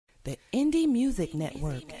The Indie Music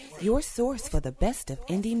Network, your source for the best of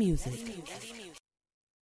indie music.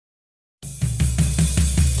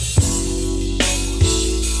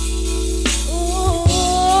 Ooh,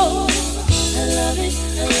 I love it,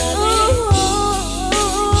 I love it.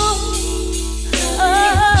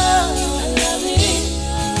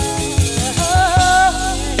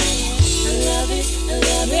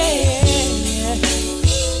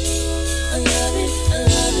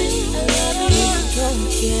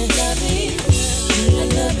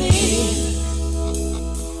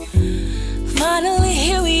 Finally,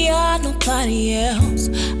 here we are, nobody else.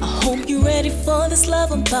 I hope you're ready for this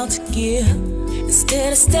love I'm about to give.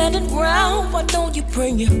 Instead of standing around, why don't you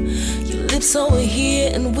bring your lips over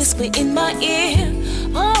here and whisper in my ear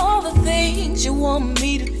all the things you want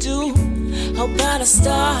me to do? How about I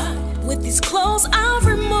start with these clothes I've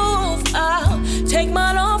removed? I'll take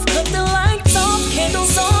mine off, cut the lights off,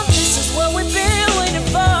 candles on. This is what we've been waiting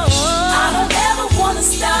for. I don't ever wanna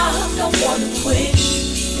stop, don't wanna quit.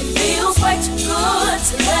 Feels way too good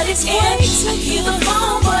to let it in. I hear the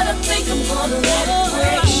phone, but I think I'm gonna let it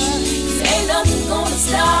ring. 'Cause ain't nothing gonna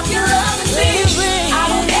stop your loving me. I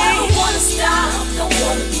don't ever wanna stop, don't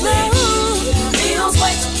wanna quit. Feels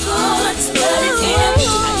way too good to let it in.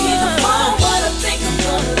 I hear the phone, but I think I'm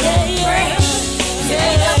gonna let it ring. 'Cause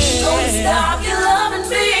ain't nothing gonna stop your loving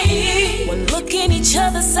me. When looking each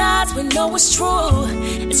other's eyes, we know it's true.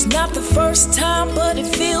 It's not the first time, but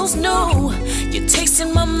it feels new. Your taste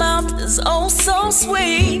in my mouth is oh so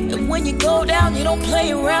sweet. And when you go down, you don't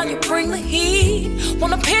play around, you bring the heat.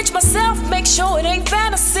 Wanna pinch myself, make sure it ain't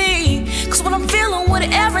fantasy. 'Cause what I'm feeling with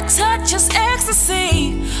every touch is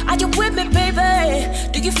ecstasy. Are you with me, baby?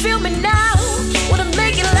 Do you feel me now? Wanna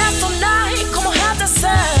make it last all night? Come on, have the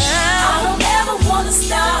sound. I don't ever wanna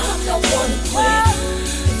stop, don't wanna quit.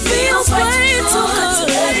 It feels way too good to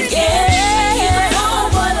let it get.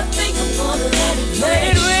 But I think I'm gonna let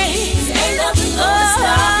it ring. Ain't nothing gonna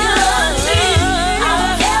stop your love me. I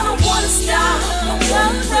don't ever wanna stop, don't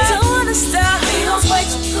wanna quit. Don't wanna stop. Feels way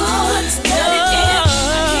too good to let it in.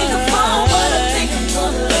 I hear the phone, but I think I'm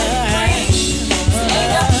gonna let it ring.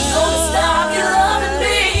 Ain't nothing gonna stop your loving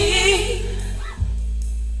me.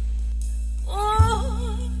 Ooh.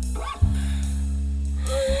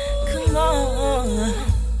 Come on,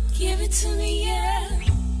 give it to me, yeah.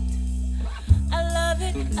 I love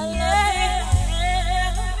it, I love it.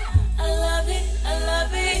 I love it, I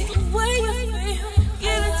love it. The way you feel,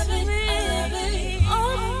 give it to me. I love it, oh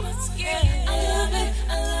my skin. I love it,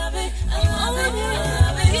 I love it, I love it, I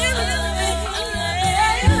love it, I love it, I love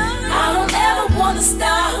it. I don't ever wanna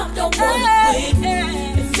stop, don't wanna quit.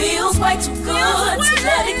 It feels way too good to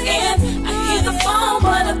let it in. I hear the phone,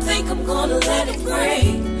 but I think I'm gonna let it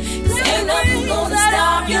ring. 'Cause ain't nothing gonna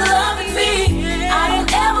stop you loving me. I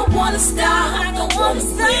don't ever wanna stop, don't wanna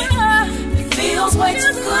quit. It feels way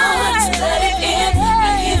too good.